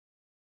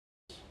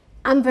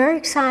I'm very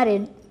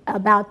excited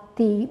about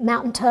the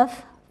Mountain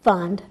Tough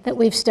Fund that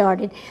we've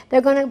started. They're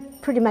going to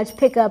pretty much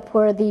pick up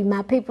where the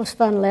My People's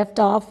Fund left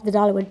off, the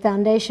Dollywood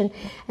Foundation,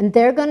 and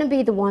they're going to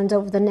be the ones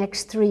over the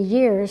next 3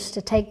 years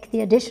to take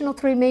the additional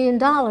 $3 million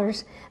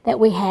that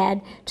we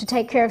had to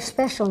take care of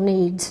special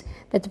needs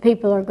that the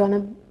people are going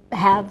to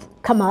have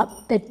come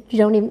up that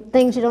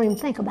things you don't even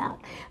think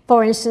about.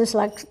 For instance,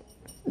 like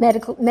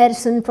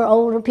medicine for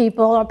older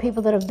people, or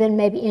people that have been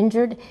maybe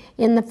injured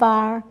in the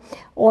fire,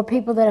 or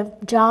people that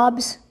have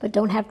jobs but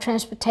don't have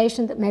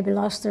transportation, that maybe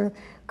lost their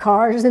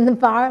cars in the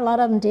fire. A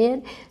lot of them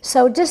did.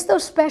 So just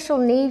those special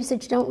needs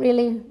that you don't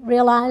really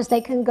realize,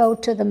 they can go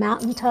to the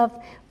Mountain Tough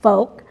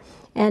folk,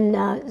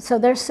 and so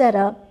they're set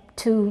up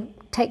to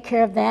take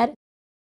care of that.